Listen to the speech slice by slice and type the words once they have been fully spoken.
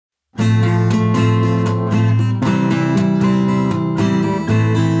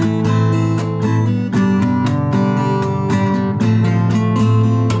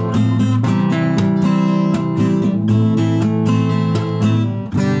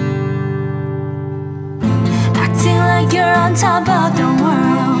on top of the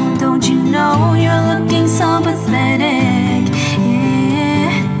world. Don't you know you're looking so pathetic?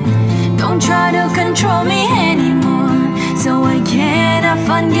 Yeah. Don't try to control me anymore, so I can't have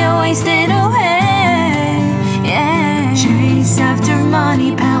fun, get wasted away. Yeah. Chase after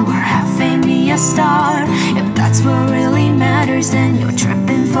money, power, have fame, be a star. If that's what really matters, then you'll trip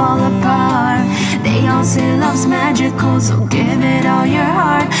and fall apart. They all say love's magical, so give it all your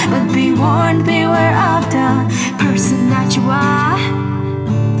heart. But be warned, beware of the person that you are.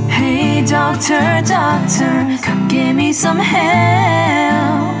 Hey doctor, doctor, come give me some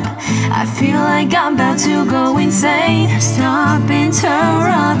help. I feel like I'm about to go insane. Stop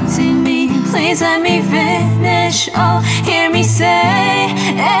interrupting me, please let me finish. Oh, hear me say,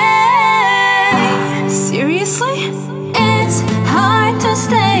 hey. Seriously? It's hard to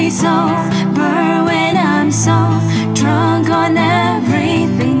stay sober when I'm so drunk on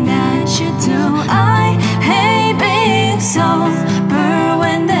everything that you do. I hate being sober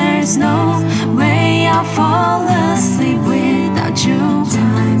when there's no way I'll fall asleep without you.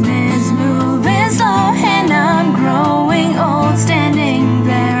 Time is moving slow and I'm growing old, standing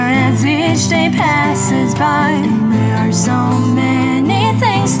there as each day passes by.